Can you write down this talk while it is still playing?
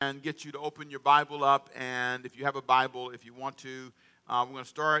and get you to open your Bible up. And if you have a Bible, if you want to, we're going to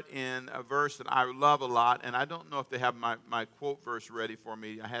start in a verse that I love a lot. And I don't know if they have my quote verse ready for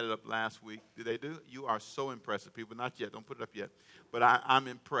me. I had it up last week. Do they do? You are so impressive, people. Not yet. Don't put it up yet. But I'm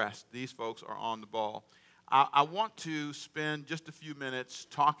impressed. These folks are on the ball. I want to spend just a few minutes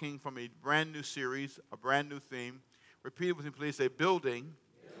talking from a brand new series, a brand new theme. Repeat it with me, please. Say, building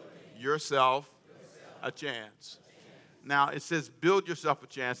yourself a chance. Now, it says build yourself a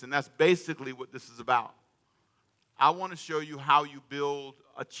chance, and that's basically what this is about. I want to show you how you build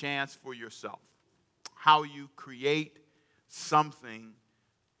a chance for yourself, how you create something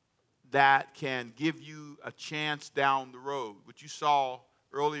that can give you a chance down the road. What you saw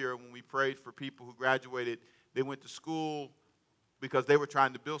earlier when we prayed for people who graduated, they went to school because they were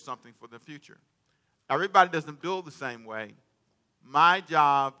trying to build something for the future. Everybody doesn't build the same way. My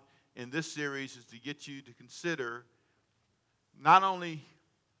job in this series is to get you to consider not only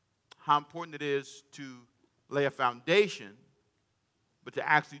how important it is to lay a foundation, but to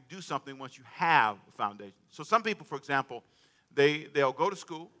actually do something once you have a foundation. So some people, for example, they'll go to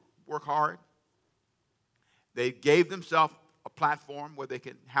school, work hard. They gave themselves a platform where they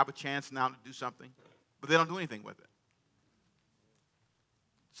can have a chance now to do something, but they don't do anything with it.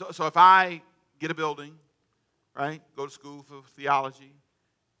 So if I get a building, right, go to school for theology,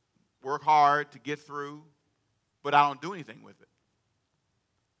 work hard to get through, but I don't do anything with it,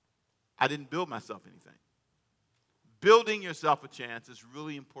 I didn't build myself anything. Building yourself a chance is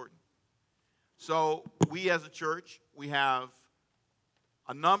really important. So we as a church, we have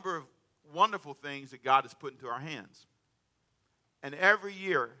a number of wonderful things that God has put into our hands. And every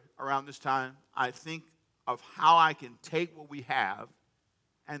year around this time, I think of how I can take what we have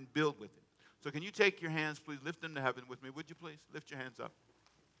and build with it. So can you take your hands, please, lift them to heaven with me, would you please? Lift your hands up.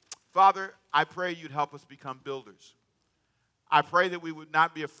 Father, I pray you'd help us become builders. I pray that we would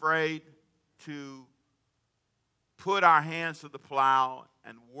not be afraid to put our hands to the plow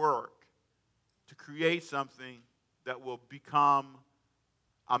and work to create something that will become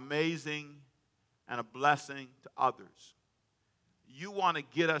amazing and a blessing to others. You want to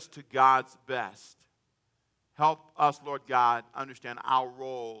get us to God's best. Help us, Lord God, understand our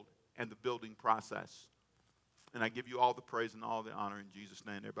role in the building process. And I give you all the praise and all the honor in Jesus'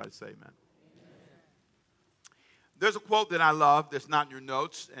 name. Everybody say amen. There's a quote that I love that's not in your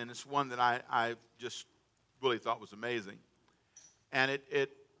notes, and it's one that I just really thought was amazing. And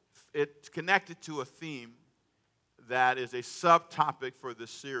it's connected to a theme that is a subtopic for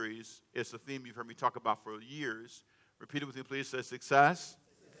this series. It's a theme you've heard me talk about for years. Repeat it with me, please. It says, success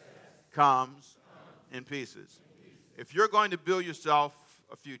comes in pieces. If you're going to build yourself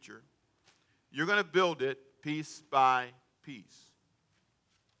a future, you're going to build it piece by piece.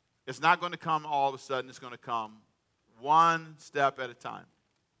 It's not going to come all of a sudden. It's going to come one step at a time,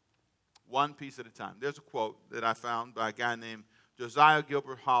 one piece at a time. There's a quote that I found by a guy named Josiah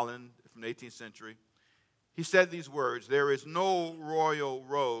Gilbert Holland from the 18th century. He said these words, "There is no royal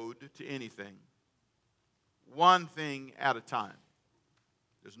road to anything, one thing at a time."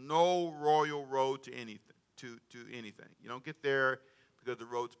 There's no royal road to anything. To anything. You don't get there because the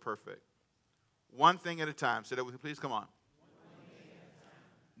road's perfect. One thing at a time. Say that with me, please. Come on.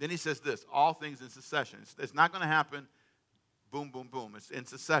 Then he says this, all things in succession. It's not going to happen boom, boom, boom. It's in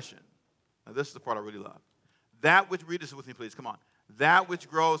succession. Now, this is the part I really love. Read this with me, please. Come on. That which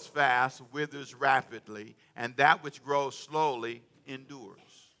grows fast withers rapidly, and that which grows slowly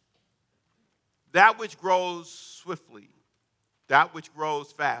endures. That which grows swiftly, that which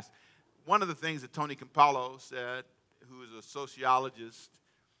grows fast. One of the things that Tony Campolo said, who is a sociologist,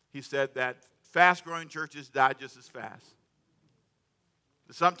 he said that fast-growing churches die just as fast.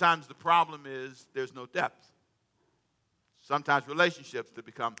 Sometimes the problem is there's no depth. Sometimes relationships that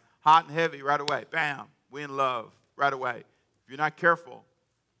become hot and heavy right away. Bam, we're in love right away. If you're not careful,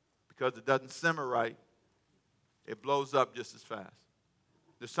 because it doesn't simmer right, it blows up just as fast.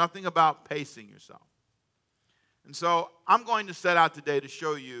 There's something about pacing yourself. And so I'm going to set out today to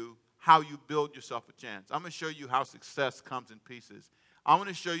show you how you build yourself a chance. I'm going to show you how success comes in pieces. I want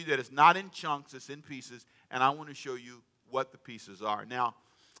to show you that it's not in chunks, it's in pieces, and I want to show you what the pieces are. Now,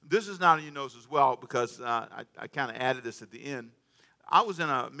 this is not on your notes as well because I kind of added this at the end. I was in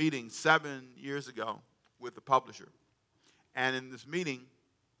a meeting 7 years ago with a publisher, and in this meeting,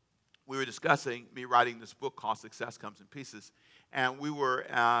 we were discussing me writing this book called Success Comes in Pieces, and we were,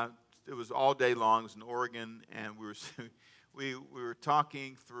 it was all day long, it was in Oregon, and we were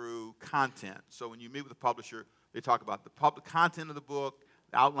talking through content. So when you meet with a publisher, they talk about the content of the book,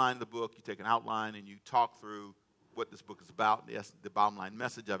 the outline of the book. You take an outline and you talk through what this book is about, the bottom line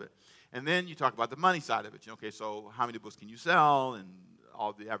message of it. And then you talk about the money side of it. Okay, so how many books can you sell and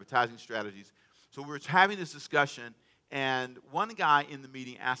all the advertising strategies. So we were having this discussion, and one guy in the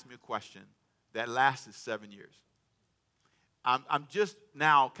meeting asked me a question that lasted 7 years. I'm just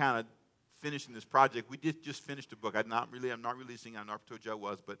now kind of finishing this project. We did just finish the book. I'm not releasing. I told you I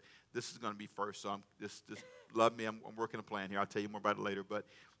was, but this is going to be first. So I'm just love me. I'm working a plan here. I'll tell you more about it later.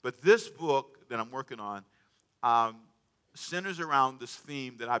 But this book that I'm working on centers around this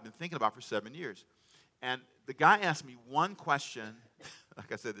theme that I've been thinking about for 7 years. And the guy asked me one question.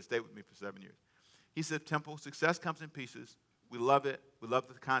 Like I said, that stayed with me for 7 years. He said, Temple, success comes in pieces. We love it. We love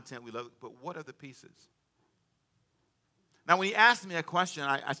the content. We love it. But what are the pieces? Now, when he asked me that question,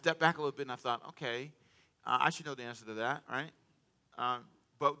 I stepped back a little bit and I thought, okay, I should know the answer to that, right?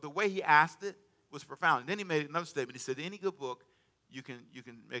 But the way he asked it was profound. And then he made another statement. He said, any good book, you can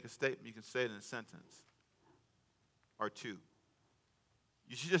make a statement. You can say it in a sentence or two.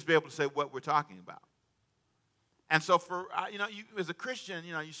 You should just be able to say what we're talking about. And so for, you as a Christian,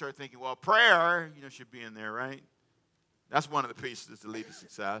 you start thinking, well, prayer, should be in there, right? That's one of the pieces to lead to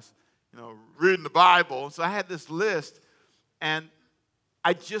success. Reading the Bible. So I had this list. And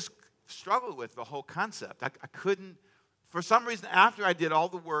I just struggled with the whole concept. I couldn't, for some reason, after I did all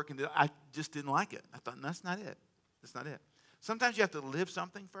the work, and I just didn't like it. I thought, that's not it. That's not it. Sometimes you have to live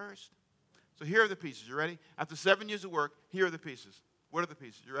something first. So here are the pieces. You ready? After 7 years of work, here are the pieces. What are the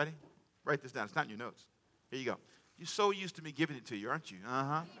pieces? You ready? Write this down. It's not in your notes. Here you go. You're so used to me giving it to you, aren't you?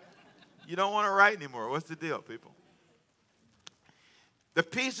 Uh-huh. You don't want to write anymore. What's the deal, people? The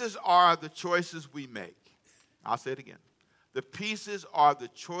pieces are the choices we make. I'll say it again. The pieces are the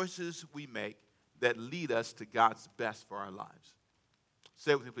choices we make that lead us to God's best for our lives.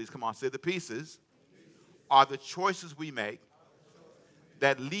 Say it with me, please. Come on. Say the pieces are the choices we make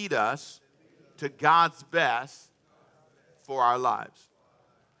that lead us to God's best for our lives.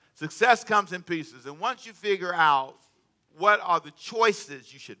 Success comes in pieces. And once you figure out what are the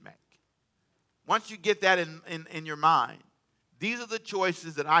choices you should make, once you get that in your mind, these are the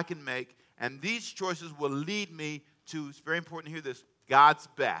choices that I can make, and these choices will lead me to, it's very important to hear this, God's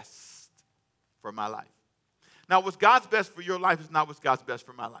best for my life. Now, what's God's best for your life is not what's God's best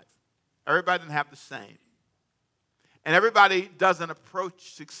for my life. Everybody doesn't have the same. And everybody doesn't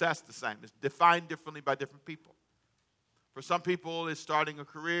approach success the same. It's defined differently by different people. For some people, it's starting a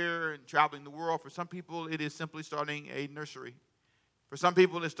career and traveling the world. For some people, it is simply starting a nursery. For some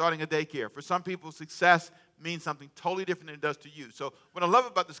people, it's starting a daycare. For some people, success means something totally different than it does to you. So what I love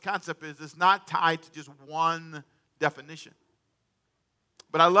about this concept is it's not tied to just one definition.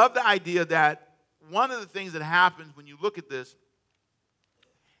 But I love the idea that one of the things that happens when you look at this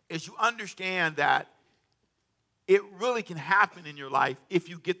is you understand that it really can happen in your life if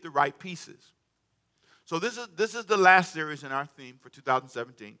you get the right pieces. So this is the last series in our theme for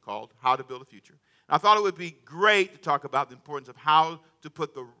 2017 called How to Build a Future. And I thought it would be great to talk about the importance of how to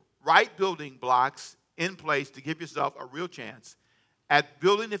put the right building blocks in place to give yourself a real chance at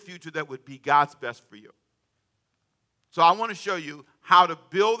building a future that would be God's best for you. So I want to show you how to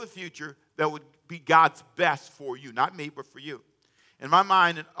build a future that would be God's best for you. Not me, but for you. In my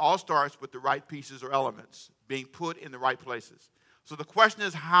mind, it all starts with the right pieces or elements being put in the right places. So the question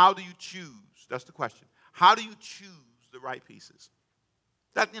is, how do you choose? That's the question. How do you choose the right pieces?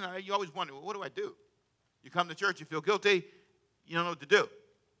 That, you always wonder, well, what do I do? You come to church, you feel guilty, you don't know what to do.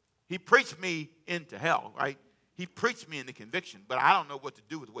 He preached me into hell, right? He preached me into conviction, but I don't know what to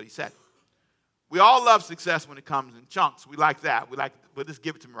do with what he said. We all love success when it comes in chunks. We like that. But just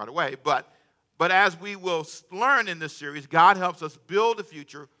give it to me right away. But as we will learn in this series, God helps us build a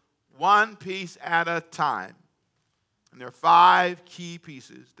future one piece at a time. And there are 5 key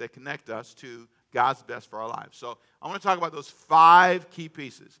pieces that connect us to God's best for our lives. So I want to talk about those 5 key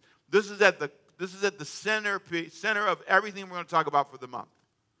pieces. This is at the center of everything we're going to talk about for the month.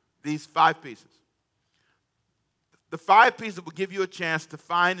 These 5 pieces. The 5 pieces will give you a chance to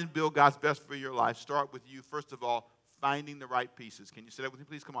find and build God's best for your life. Start with you, first of all, finding the right pieces. Can you say that with me,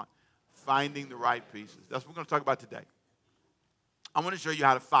 please? Come on. Finding the right pieces. That's what we're going to talk about today. I want to show you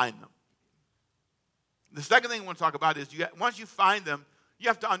how to find them. The second thing I want to talk about is once you find them, you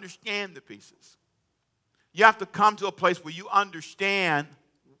have to understand the pieces. You have to come to a place where you understand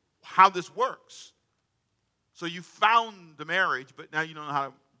how this works. So you found the marriage, but now you don't know how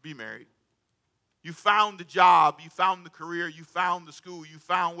to be married. You found the job, you found the career, you found the school, you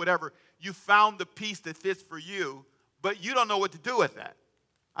found whatever. You found the piece that fits for you, but you don't know what to do with that.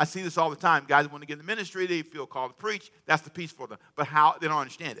 I see this all the time. Guys want to get in the ministry, they feel called to preach. That's the piece for them. But how? They don't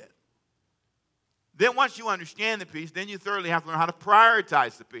understand it. Then once you understand the piece, then you thirdly have to learn how to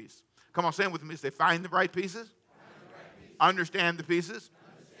prioritize the piece. Come on, say it with me. Say, find the right pieces. Understand the pieces.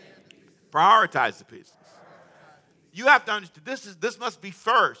 Prioritize the pieces. You have to understand, this must be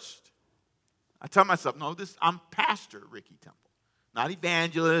first. I tell myself, no, I'm Pastor Ricky Temple. Not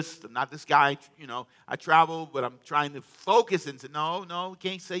evangelist. I'm not this guy, I travel, but I'm trying to focus and say, no, we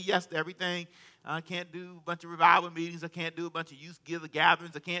can't say yes to everything. I can't do a bunch of revival meetings. I can't do a bunch of youth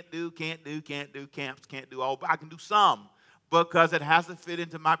gatherings. I can't do camps, can't do all, but I can do some because it has to fit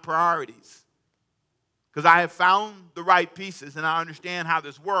into my priorities. Because I have found the right pieces and I understand how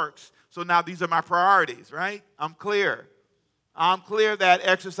this works. So now these are my priorities, right? I'm clear. I'm clear that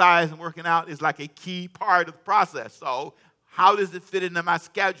exercise and working out is like a key part of the process. So how does it fit into my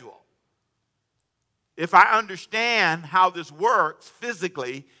schedule? If I understand how this works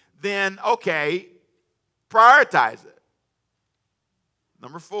physically, then, okay, prioritize it.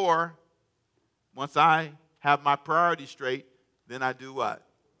 Number 4, once I have my priorities straight, then I do what?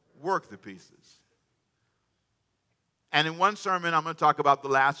 Work the pieces. And in one sermon, I'm going to talk about the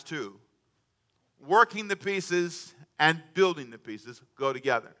last 2. Working the pieces and building the pieces go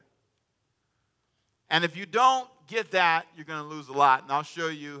together. And if you don't get that, you're going to lose a lot. And I'll show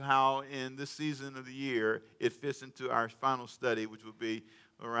you how in this season of the year it fits into our final study, which will be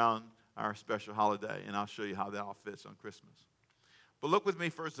around our special holiday. And I'll show you how that all fits on Christmas. But look with me,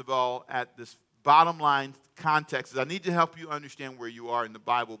 first of all, at this bottom line context. I need to help you understand where you are in the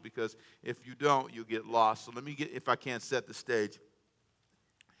Bible, because if you don't, you'll get lost. So let me if I can, set the stage.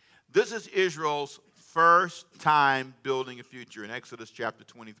 This is Israel's first time building a future in Exodus chapter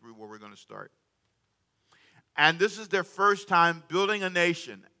 23, where we're going to start. And this is their first time building a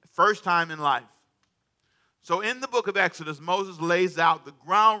nation, first time in life. So in the book of Exodus, Moses lays out the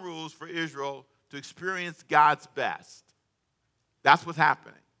ground rules for Israel to experience God's best. That's what's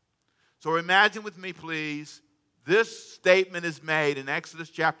happening. So imagine with me, please, this statement is made in Exodus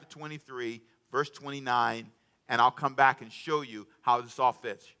chapter 23, verse 29, and I'll come back and show you how this all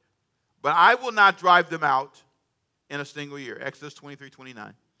fits. But I will not drive them out in a single year. Exodus 23,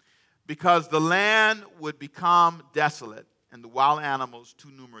 29. Because the land would become desolate and the wild animals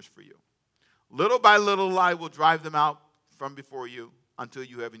too numerous for you. Little by little I will drive them out from before you until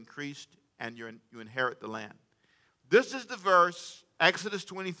you have increased and you inherit the land. This is the verse, Exodus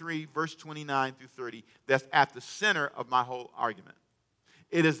 23, verse 29 through 30, that's at the center of my whole argument.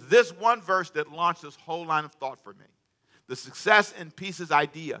 It is this one verse that launched this whole line of thought for me. The success and pieces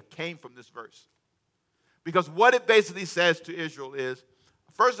idea came from this verse. Because what it basically says to Israel is,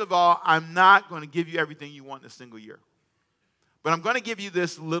 first of all, I'm not going to give you everything you want in a single year. But I'm going to give you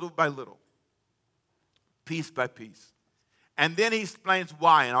this little by little, piece by piece. And then he explains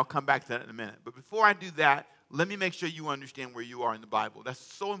why, and I'll come back to that in a minute. But before I do that, let me make sure you understand where you are in the Bible. That's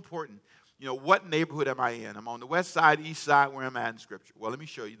so important. What neighborhood am I in? I'm on the west side, east side, where am I in Scripture? Well, let me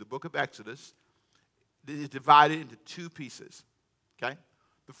show you. The book of Exodus is divided into 2 pieces, okay?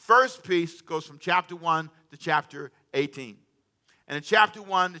 The first piece goes from chapter 1 to chapter 18. And in chapter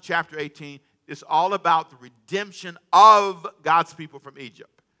 1 to chapter 18, it's all about the redemption of God's people from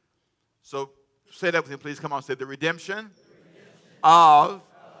Egypt. So say that with me, please. Come on, say the redemption of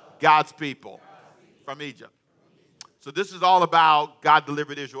God's people from Egypt. So this is all about God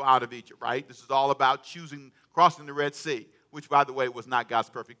delivered Israel out of Egypt, right? This is all about crossing the Red Sea, which, by the way, was not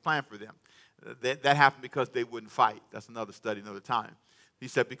God's perfect plan for them. That happened because they wouldn't fight. That's another study, another time. He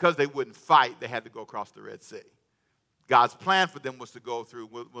said because they wouldn't fight, they had to go across the Red Sea. God's plan for them was to go through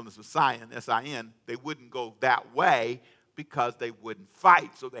Wilderness of Sin, S-I-N. They wouldn't go that way because they wouldn't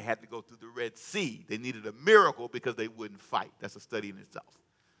fight, so they had to go through the Red Sea. They needed a miracle because they wouldn't fight. That's a study in itself.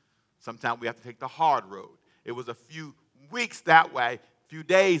 Sometimes we have to take the hard road. It was a few weeks that way, a few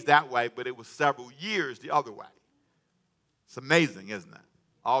days that way, but it was several years the other way. It's amazing, isn't it?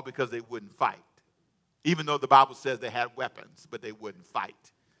 All because they wouldn't fight. Even though the Bible says they had weapons, but they wouldn't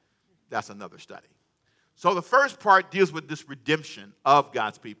fight. That's another study. So the first part deals with this redemption of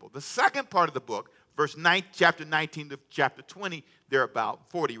God's people. The second part of the book, chapter 19 to chapter 20, thereabout,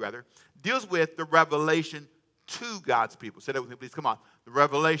 40 rather, deals with the revelation to God's people. Say that with me, please. Come on. The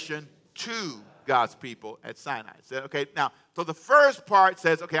revelation to God's people at Sinai. Okay, now, so the first part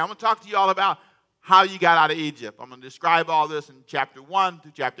says, okay, I'm going to talk to you all about how you got out of Egypt. I'm going to describe all this in chapter 1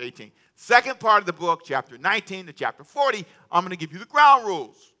 to chapter 18. Second part of the book, chapter 19 to chapter 40, I'm going to give you the ground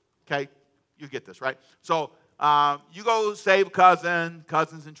rules. Okay, you get this, right? So you go save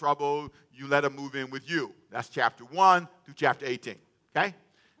cousin's in trouble, you let him move in with you. That's chapter 1 to chapter 18, okay?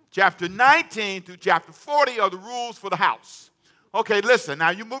 Chapter 19 through chapter 40 are the rules for the house. Okay, listen, now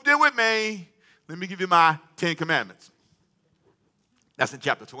you moved in with me. Let me give you my 10 commandments. That's in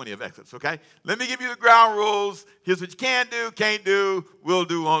chapter 20 of Exodus, okay? Let me give you the ground rules. Here's what you can do, can't do, will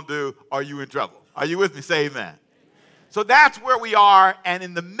do, won't do. Are you in trouble? Are you with me? Say amen. So that's where we are, and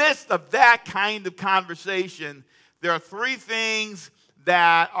in the midst of that kind of conversation, there are three things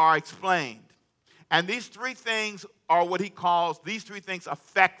that are explained. And these three things are what he calls, these three things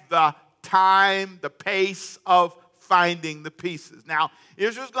affect the time, the pace of finding the pieces. Now,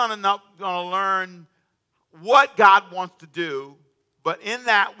 Israel's going to learn what God wants to do, but in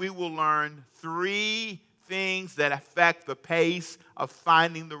that we will learn three things that affect the pace of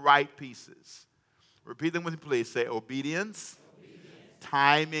finding the right pieces. Repeat them with me, please. Say obedience,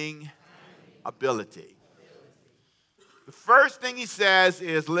 timing, ability. The first thing he says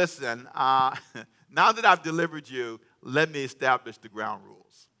is, listen, now that I've delivered you, let me establish the ground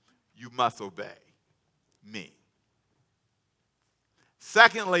rules. You must obey me.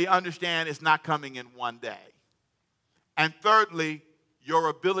 Secondly, understand it's not coming in one day. And thirdly, your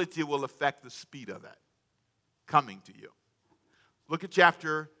ability will affect the speed of it coming to you. Look at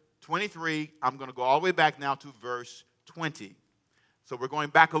chapter 23. I'm going to go all the way back now to verse 20. So we're going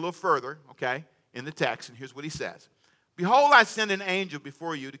back a little further, okay, in the text, and here's what he says. Behold, I send an angel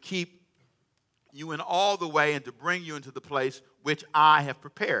before you to keep you in all the way and to bring you into the place which I have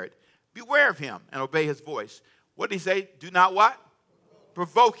prepared. Beware of him and obey his voice. What did he say? Do not what?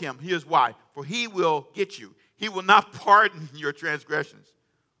 Provoke him. Here's why. For he will get you. He will not pardon your transgressions.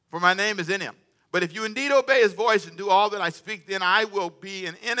 For my name is in him. But if you indeed obey his voice and do all that I speak, then I will be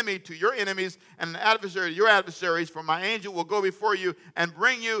an enemy to your enemies and an adversary to your adversaries. For my angel will go before you and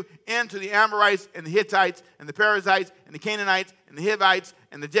bring you into the Amorites and the Hittites and the Perizzites and the Canaanites and the Hivites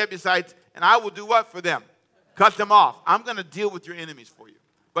and the Jebusites. And I will do what for them? Cut them off. I'm going to deal with your enemies for you.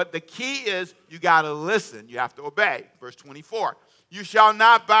 But the key is you got to listen. You have to obey. Verse 24. You shall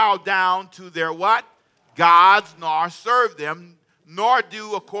not bow down to their what? Gods, nor serve them, nor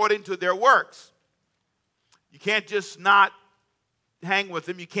do according to their works. You can't just not hang with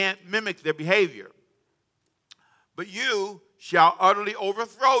them. You can't mimic their behavior. But you shall utterly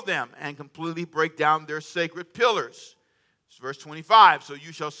overthrow them and completely break down their sacred pillars. It's verse 25. So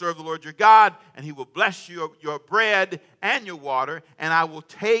you shall serve the Lord your God, and he will bless you your bread and your water, and I will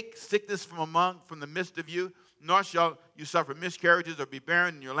take sickness from the midst of you, nor shall you suffer miscarriages or be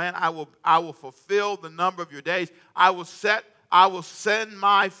barren in your land. I will fulfill the number of your days. I will send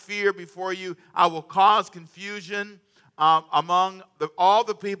my fear before you. I will cause confusion among all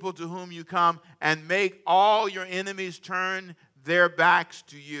the people to whom you come, and make all your enemies turn their backs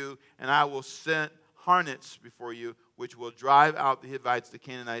to you. And I will send hornets before you, which will drive out the Hivites, the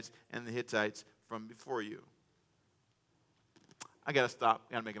Canaanites, and the Hittites from before you. I got to stop.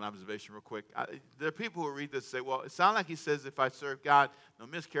 I got to make an observation real quick. There are people who read this and say, well, it sounds like he says if I serve God, no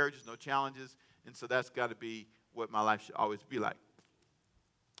miscarriages, no challenges, and so that's got to be what my life should always be like.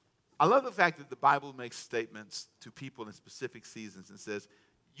 I love the fact that the Bible makes statements to people in specific seasons and says,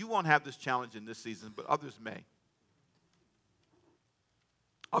 you won't have this challenge in this season, but others may.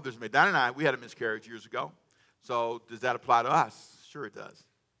 Others may. Diana and I, we had a miscarriage years ago. So does that apply to us? Sure it does.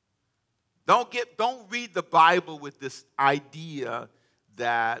 Don't read the Bible with this idea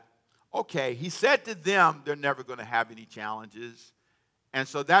that, okay, he said to them they're never going to have any challenges. And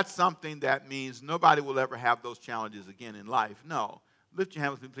so that's something that means nobody will ever have those challenges again in life. No. Lift your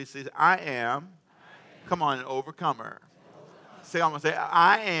hand with me, please. Say, I am. Come on, an overcomer. Say, I'm going to say,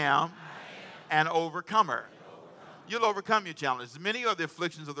 I am an overcomer. You'll overcome your challenges. Many are the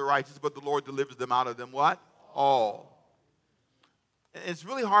afflictions of the righteous, but the Lord delivers them out of them what? All. It's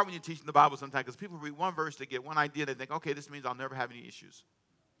really hard when you're teaching the Bible sometimes because people read one verse, they get one idea, they think, okay, this means I'll never have any issues.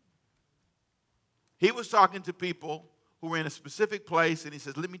 He was talking to people who were in a specific place, and he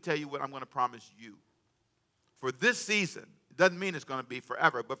says, let me tell you what I'm going to promise you. For this season, it doesn't mean it's going to be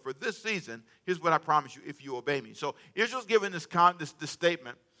forever, but for this season, here's what I promise you if you obey me. So Israel's given this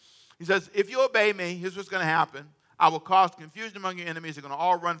statement. He says, if you obey me, here's what's going to happen. I will cause confusion among your enemies. They're going to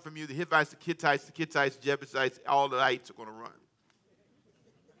all run from you. The Hivites, the Hittites, the Jebusites, all the ites are going to run.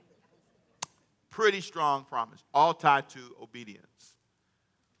 Pretty strong promise, all tied to obedience.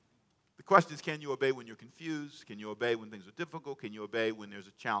 The question is, can you obey when you're confused? Can you obey when things are difficult? Can you obey when there's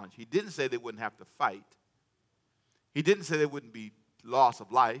a challenge? He didn't say they wouldn't have to fight. He didn't say there wouldn't be loss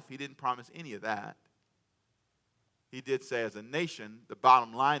of life. He didn't promise any of that. He did say as a nation, the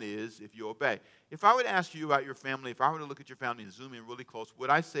bottom line is if you obey. If I were to ask you about your family, if I were to look at your family and zoom in really close, would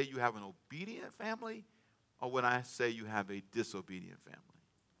I say you have an obedient family, or would I say you have a disobedient family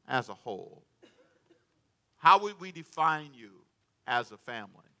as a whole? How would we define you as a family?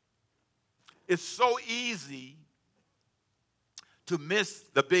 It's so easy to miss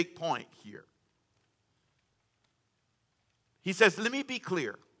the big point here. He says, let me be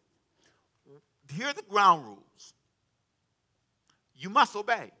clear. Here are the ground rules. You must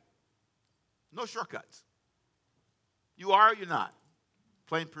obey. No shortcuts. You are or you're not.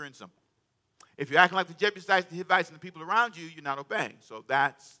 Plain, pure, and simple. If you're acting like the Jebusites, the Hivites, and the people around you, you're not obeying. So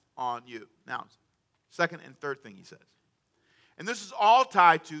that's on you. Now, second and third thing he says. And this is all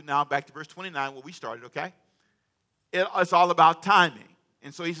tied to, now back to verse 29 where we started, okay? It's all about timing.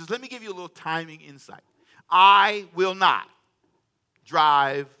 And so he says, let me give you a little timing insight. I will not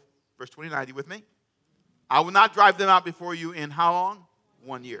drive, verse 29, are you with me? I will not drive them out before you in how long?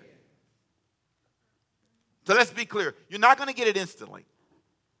 1 year. So let's be clear. You're not going to get it instantly.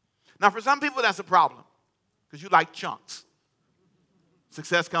 Now, for some people, that's a problem because you like chunks.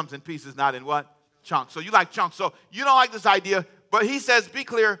 Success comes in pieces, not in what? Chunks. So you like chunks. So you don't like this idea, but he says, be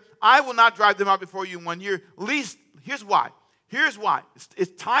clear, I will not drive them out before you in 1 year. Least, here's why. Here's why.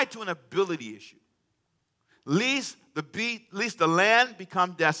 It's tied to an ability issue. Least the land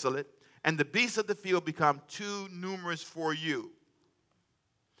become desolate, and the beasts of the field become too numerous for you.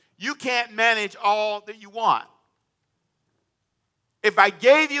 You can't manage all that you want. If I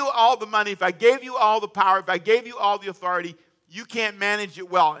gave you all the money, if I gave you all the power, if I gave you all the authority, you can't manage it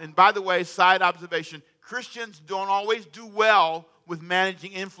well. And by the way, side observation, Christians don't always do well with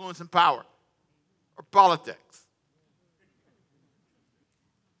managing influence and power or politics.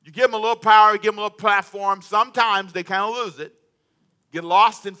 You give them a little power, you give them a little platform, sometimes they kind of lose it, get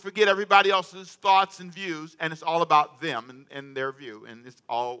lost and forget everybody else's thoughts and views, and it's all about them and their view, and it's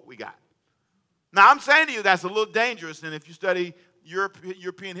all we got. Now, I'm saying to you that's a little dangerous, and if you study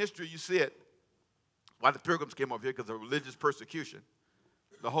European history, you see it. Why the Pilgrims came over here? Because of religious persecution.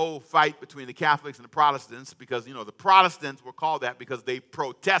 The whole fight between the Catholics and the Protestants, because, the Protestants were called that because they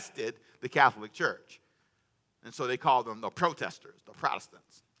protested the Catholic Church. And so they called them the protesters, the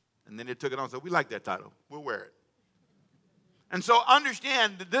Protestants. And then they took it on and said, we like that title. We'll wear it. And so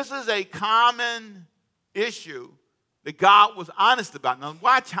understand that this is a common issue that God was honest about. Now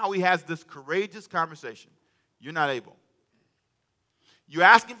watch how he has this courageous conversation. You're not able. You're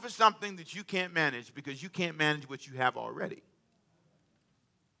asking for something that you can't manage because you can't manage what you have already.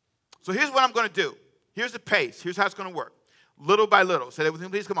 So here's what I'm going to do. Here's the pace. Here's how it's going to work. Little by little. Say that with me,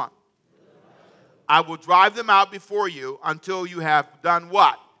 please. Come on. I will drive them out before you until you have done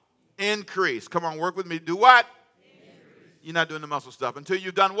what? Increase. Come on, work with me. Do what? Increase. You're not doing the muscle stuff. Until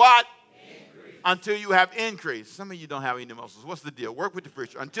you've done what? Increase. Until you have increased. Some of you don't have any muscles. What's the deal? Work with the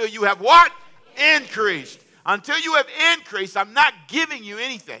preacher. Until you have what? Increased. Until you have increased, I'm not giving you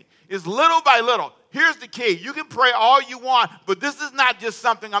anything. It's little by little. Here's the key. You can pray all you want, but this is not just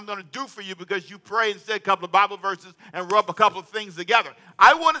something I'm going to do for you because you pray and say a couple of Bible verses and rub a couple of things together.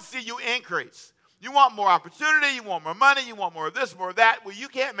 I want to see you increase. You want more opportunity, you want more money, you want more of this, more of that. Well, you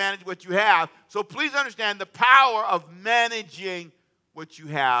can't manage what you have. So please understand the power of managing what you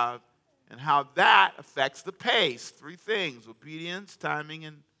have and how that affects the pace. 3 things: obedience, timing,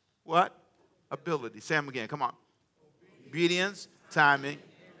 and what? Ability. Say them again. Come on. Obedience, timing.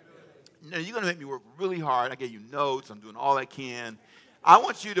 Now, you're going to make me work really hard. I gave you notes. I'm doing all I can. I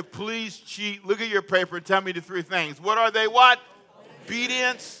want you to please cheat. Look at your paper and tell me the 3 things. What are they? What?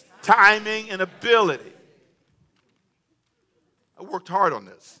 Obedience, timing, and ability. I worked hard on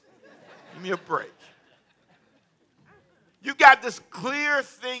this. Give me a break. You got this clear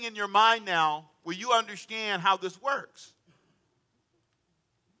thing in your mind now where you understand how this works.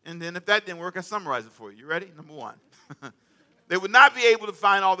 And then if that didn't work, I summarize it for you. You ready? Number 1. They would not be able to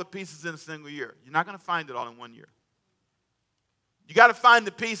find all the pieces in a single year. You're not going to find it all in 1 year. You got to find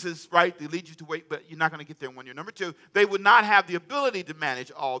the pieces, right, that lead you to wait, but you're not going to get there in 1 year. Number 2, they would not have the ability to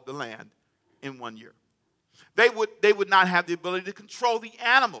manage all the land in 1 year. They would not have the ability to control the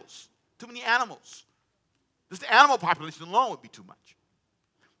animals. Too many animals. Just the animal population alone would be too much.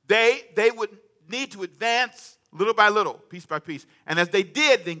 They would need to advance little by little, piece by piece. And as they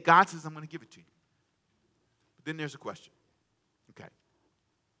did, then God says, I'm going to give it to you. But then there's a question. Okay.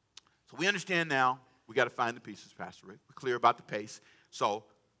 So we understand now we got to find the pieces, Pastor Rick. We're clear about the pace. So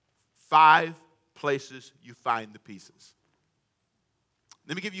 5 places you find the pieces.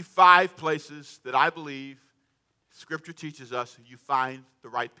 Let me give you 5 places that I believe Scripture teaches us you find the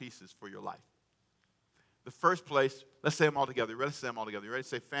right pieces for your life. The first place, let's say them all together. You ready to say them all together? You ready to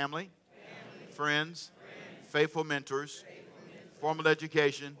say family, friends, faithful mentors, formal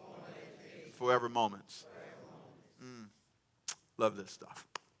education, forever moments. Love this stuff.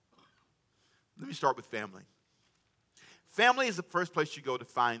 Let me start with family. Family is the first place you go to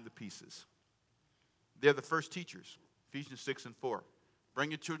find the pieces. They're the first teachers. Ephesians 6 and 4.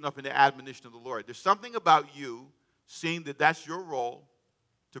 Bring your children up in the admonition of the Lord. There's something about you seeing that that's your role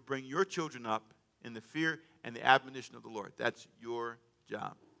to bring your children up in the fear and the admonition of the Lord. That's your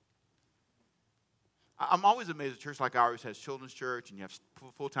job. I'm always amazed a church like ours has children's church and you have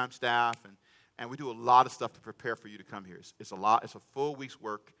full-time staff and we do a lot of stuff to prepare for you to come here. It's a lot. It's a full week's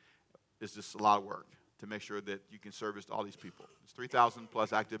work. is just a lot of work to make sure that you can service all these people. There's 3,000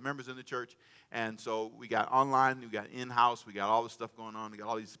 plus active members in the church, and so we got online, we got in-house, we got all this stuff going on, we got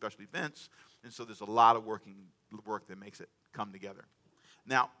all these special events, and so there's a lot of work that makes it come together.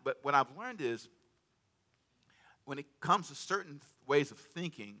 Now, but what I've learned is, when it comes to certain ways of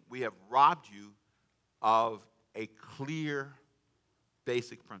thinking, we have robbed you of a clear,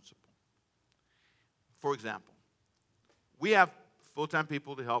 basic principle. For example, we have full-time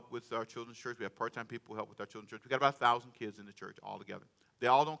people to help with our children's church. We have part-time people who help with our children's church. We've got about 1,000 kids in the church altogether. They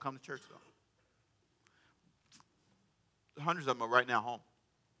all don't come to church, though. Hundreds of them are right now home.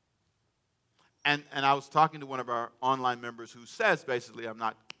 And I was talking to one of our online members who says, basically, I'm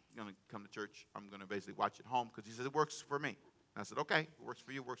not going to come to church. I'm going to basically watch at home because he says, it works for me. And I said, okay, it works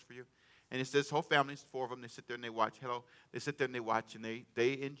for you, works for you. And he says, whole families, 4 of them, they sit there and they watch. They sit there and they watch, and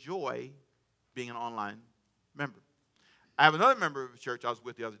they enjoy being an online member. I have another member of the church I was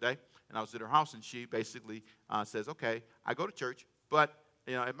with the other day, and I was at her house, and she basically says, okay, I go to church, but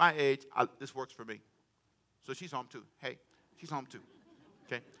at my age, this works for me. So she's home too. Hey, she's home too.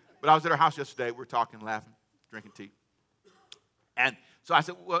 Okay? But I was at her house yesterday. We were talking, laughing, drinking tea. And so I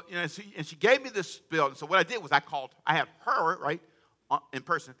said, well, and she gave me this bill. And so what I did was I had her, right, in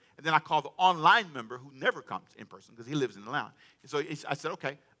person, and then I called the online member who never comes in person because he lives in the lounge. And so I said,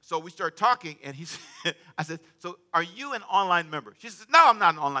 okay. So we started talking, and I said, so are you an online member? She said, no, I'm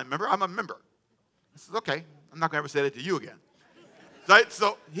not an online member. I'm a member. I said, okay. I'm not going to ever say that to you again.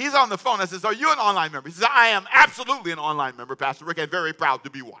 So he's on the phone. I says, are you an online member? He says, I am absolutely an online member, Pastor Rick, and very proud to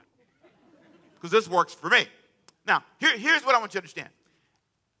be one. Because this works for me. Now, here's what I want you to understand.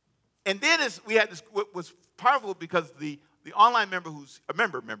 And then we had this, what was powerful, because the online member who's a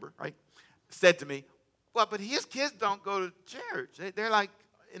member, right, said to me, well, but his kids don't go to church. They're like,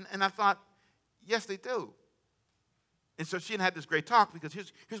 and I thought, yes, they do. And so she and I had this great talk, because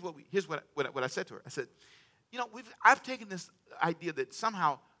here's what I said to her. I said, I've taken this idea that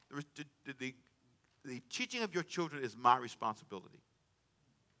somehow the teaching of your children is my responsibility.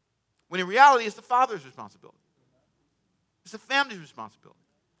 When in reality, it's the father's responsibility. It's the family's responsibility.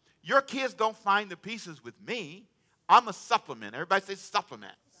 Your kids don't find the pieces with me. I'm a supplement. Everybody say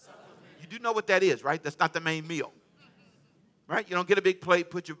supplement. You do know what that is, right? That's not the main meal. Right? You don't get a big plate,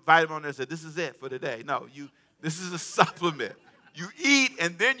 put your vitamin on there and say, this is it for the day. No, this is a supplement. You eat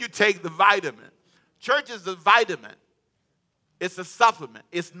and then you take the vitamin. Church is the vitamin. It's a supplement.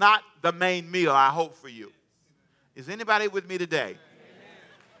 It's not the main meal, I hope, for you. Is anybody with me today?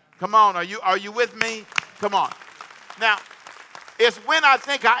 Come on, are you with me? Come on. Now, it's when I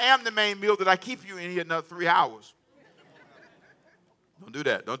think I am the main meal that I keep you in here another 3 hours. Don't do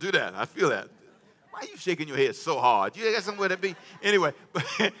that. Don't do that. I feel that. Why are you shaking your head so hard? You got somewhere to be? Anyway,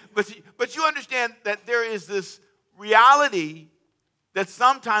 but you understand that there is this reality that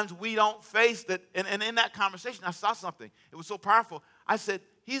sometimes we don't face. That, and in that conversation, I saw something. It was so powerful. I said,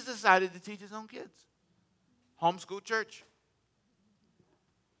 he's decided to teach his own kids. Homeschool church.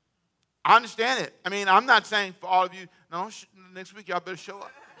 I understand it. I mean, I'm not saying for all of you, no, next week y'all better show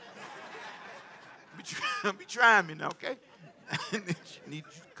up. Be trying me now, okay? Need you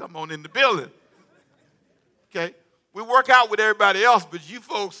to come on in the building. Okay? We work out with everybody else, but you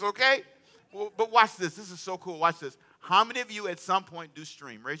folks, okay? Well, but watch this. This is so cool. Watch this. How many of you at some point do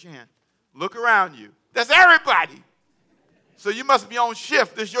stream? Raise your hand. Look around you. That's everybody. So you must be on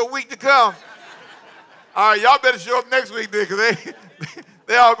shift. This is your week to come. All right, y'all better show up next week then, because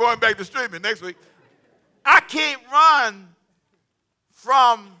they all going back to streaming next week. I can't run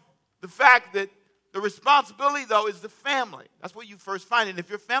from the fact that the responsibility, though, is the family. That's what you first find. And if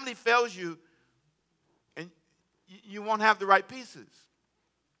your family fails you, and you won't have the right pieces.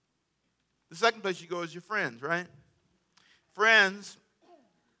 The second place you go is your friends, right? Friends,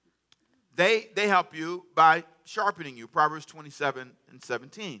 they help you by sharpening you. Proverbs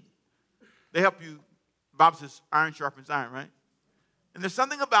 27:17. They help you. Bob says, iron sharpens iron, right? And there's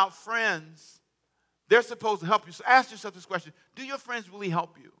something about friends, they're supposed to help you. So ask yourself this question. Do your friends really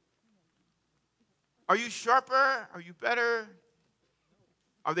help you? Are you sharper? Are you better?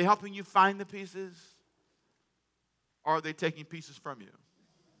 Are they helping you find the pieces? Or are they taking pieces from you?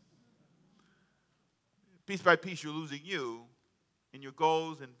 Piece by piece, you're losing you and your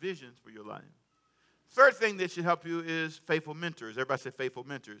goals and visions for your life. Third thing that should help you is faithful mentors. Everybody say faithful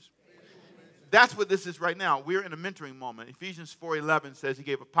mentors. That's what this is right now. We're in a mentoring moment. Ephesians 4:11 says he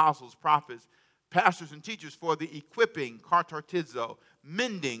gave apostles, prophets, pastors, and teachers for the equipping, katartizo,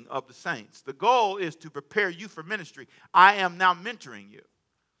 mending of the saints. The goal is to prepare you for ministry. I am now mentoring you.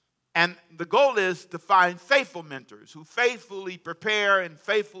 And the goal is to find faithful mentors who faithfully prepare and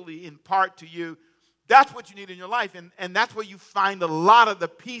faithfully impart to you That's what you need in your life, and that's where you find a lot of the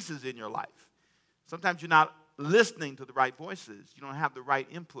pieces in your life. Sometimes you're not listening to the right voices. You don't have the right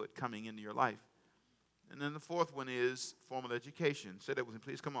input coming into your life. And then the fourth one is formal education. Say that with me,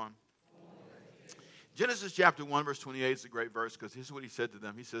 please. Come on. Genesis chapter 1, verse 28 is a great verse because here's what he said to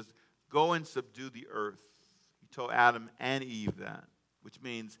them. He says, go and subdue the earth. He told Adam and Eve that, which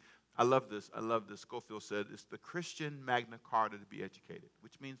means, I love this. Schofield said, it's the Christian Magna Carta to be educated,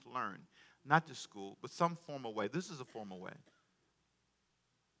 which means learn. Not just school, but some formal way. This is a formal way.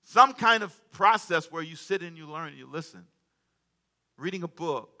 Some kind of process where you sit and you learn and you listen. Reading a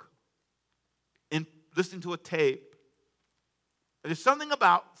book, and listening to a tape. There's something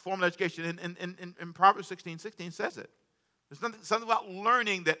about formal education, and Proverbs 16:16 says it. There's something about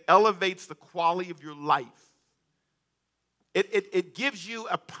learning that elevates the quality of your life. It gives you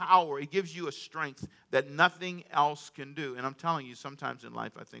a power, it gives you a strength that nothing else can do. And I'm telling you, sometimes in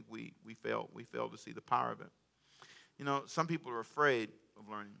life, I think we fail to see the power of it. You know, some people are afraid of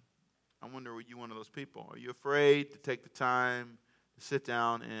learning. I wonder, are you one of those people? Are you afraid to take the time to sit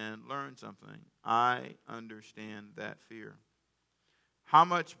down and learn something? I understand that fear. How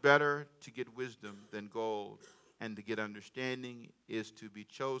much better to get wisdom than gold, and to get understanding is to be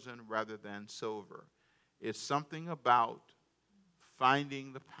chosen rather than silver. It's something about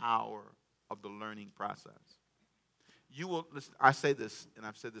finding the power of the learning process. You will, listen, I say this, and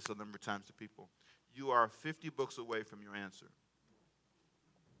I've said this a number of times to people. You are 50 books away from your answer.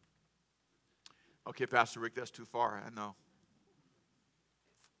 Okay, Pastor Rick, that's too far. I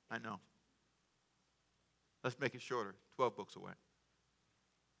know. Let's make it shorter. 12 books away.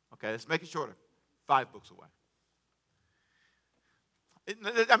 Okay, let's make it shorter. 5 books away.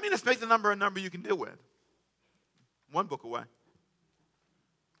 Let's make the number a number you can deal with. 1 book away.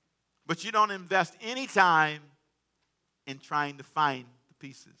 But you don't invest any time in trying to find the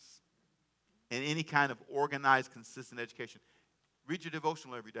pieces in any kind of organized, consistent education. Read your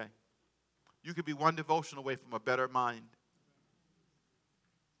devotional every day. You could be 1 devotion away from a better mind.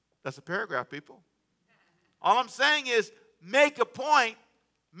 That's a paragraph, people. All I'm saying is make a point,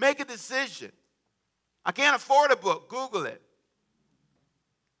 make a decision. I can't afford a book. Google it.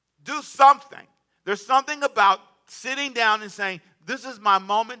 Do something. There's something about sitting down and saying, this is my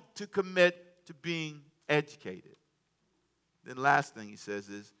moment to commit to being educated. Then last thing he says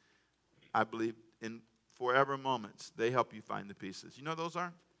is, I believe in forever moments, they help you find the pieces. You know those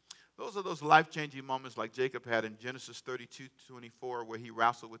are? Those are those life-changing moments like Jacob had in Genesis 32:24, where he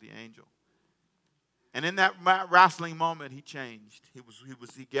wrestled with the angel. And in that wrestling moment, he changed. He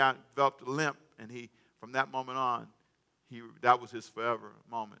developed a limp, and from that moment on, that was his forever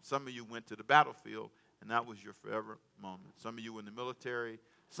moment. Some of you went to the battlefield, and that was your forever moment. Some of you were in the military.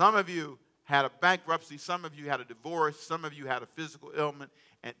 Some of you had a bankruptcy. Some of you had a divorce. Some of you had a physical ailment,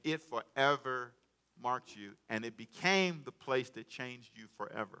 and it forever marked you. And it became the place that changed you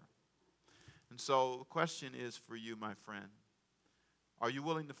forever. And so the question is for you, my friend, are you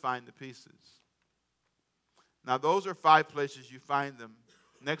willing to find the pieces? Now, those are 5 places you find them.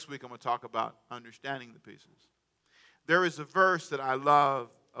 Next week, I'm going to talk about understanding the pieces. There is a verse that I love.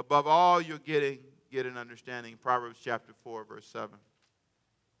 Above all you're getting, get an understanding. Proverbs chapter 4, verse 7.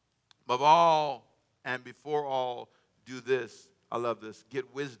 Above all and before all, do this. I love this.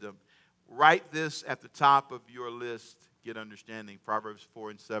 Get wisdom. Write this at the top of your list. Get understanding. Proverbs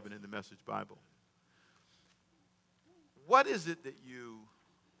 4 and 7 in the Message Bible. What is it that you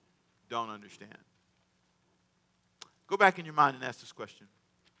don't understand? Go back in your mind and ask this question.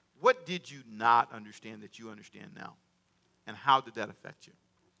 What did you not understand that you understand now? And how did that affect you?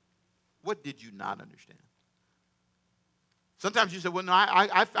 What did you not understand? Sometimes you say, well, no,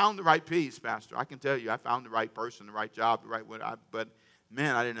 I found the right piece, Pastor. I can tell you, I found the right person, the right job, the right but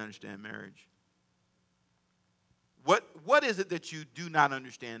man, I didn't understand marriage. What is it that you do not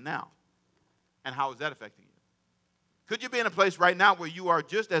understand now? And how is that affecting you? Could you be in a place right now where you are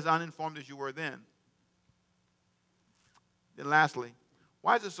just as uninformed as you were then? Then lastly,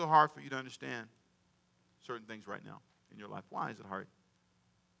 why is it so hard for you to understand certain things right now in your life? Why is it hard?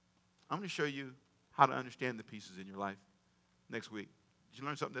 I'm going to show you how to understand the pieces in your life next week. Did you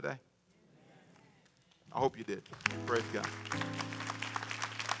learn something today? I hope you did. Praise God.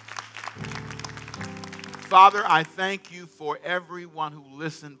 Father, I thank you for everyone who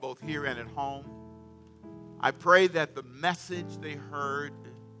listened both here and at home. I pray that the message they heard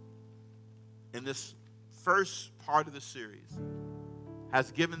in this first part of the series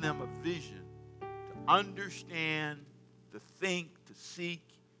has given them a vision to understand, to think, to seek.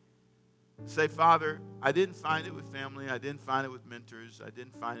 Say, Father, I didn't find it with family. I didn't find it with mentors. I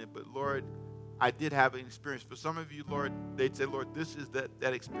didn't find it. But, Lord, I did have an experience. For some of you, Lord, they'd say, Lord, this is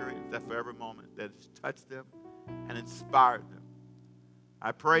that experience, that forever moment that has touched them and inspired them.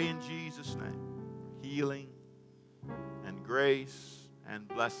 I pray in Jesus' name, healing and grace and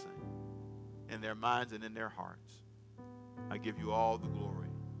blessing in their minds and in their hearts. I give you all the glory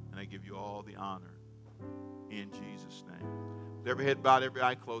and I give you all the honor in Jesus' name. With every head bowed, every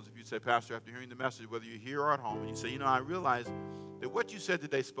eye closed, if you say, Pastor, after hearing the message, whether you're here or at home, and you say, you know, I realize that what you said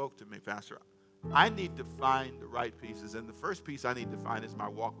today spoke to me, Pastor. I need to find the right pieces, and the first piece I need to find is my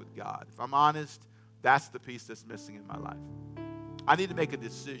walk with God. If I'm honest, that's the piece that's missing in my life. I need to make a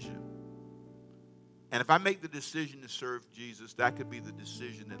decision. And if I make the decision to serve Jesus, that could be the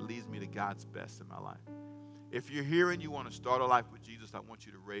decision that leads me to God's best in my life. If you're here and you want to start a life with Jesus, I want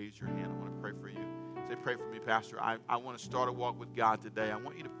you to raise your hand. I want to pray for you. Say, pray for me, Pastor. I want to start a walk with God today. I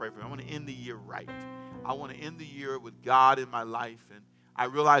want you to pray for me. I want to end the year right. I want to end the year with God in my life. And I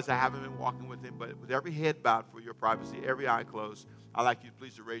realize I haven't been walking with him, but with every head bowed for your privacy, every eye closed, I'd like you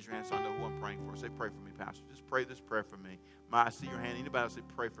please to raise your hand so I know who I'm praying for. Say, pray for me, Pastor. Just pray this prayer for me. I see your hand. Anybody else say,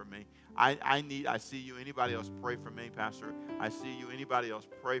 pray for me. I see you. Anybody else pray for me, Pastor? I see you. Anybody else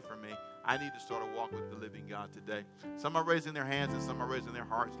pray for me? I need to start a walk with the living God today. Some are raising their hands and some are raising their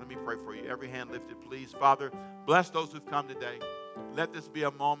hearts. Let me pray for you. Every hand lifted, please. Father, bless those who've come today. Let this be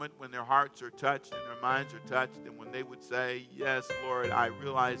a moment when their hearts are touched and their minds are touched, and when they would say, yes, Lord, I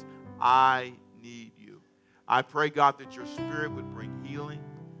realize I need you. I pray, God, that your Spirit would bring healing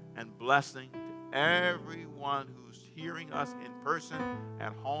and blessing to everyone who's hearing us in person,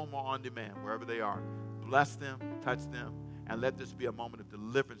 at home, or on demand, wherever they are. Bless them, touch them, and let this be a moment of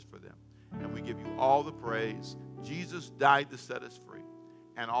deliverance for them. And we give you all the praise. Jesus died to set us free.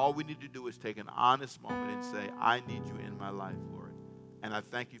 And all we need to do is take an honest moment and say, I need you in my life, Lord. And I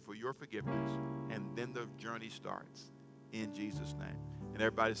thank you for your forgiveness. And then the journey starts in Jesus' name. And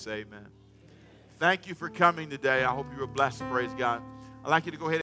everybody say amen. Thank you for coming today. I hope you were blessed. Praise God. I'd like you to go ahead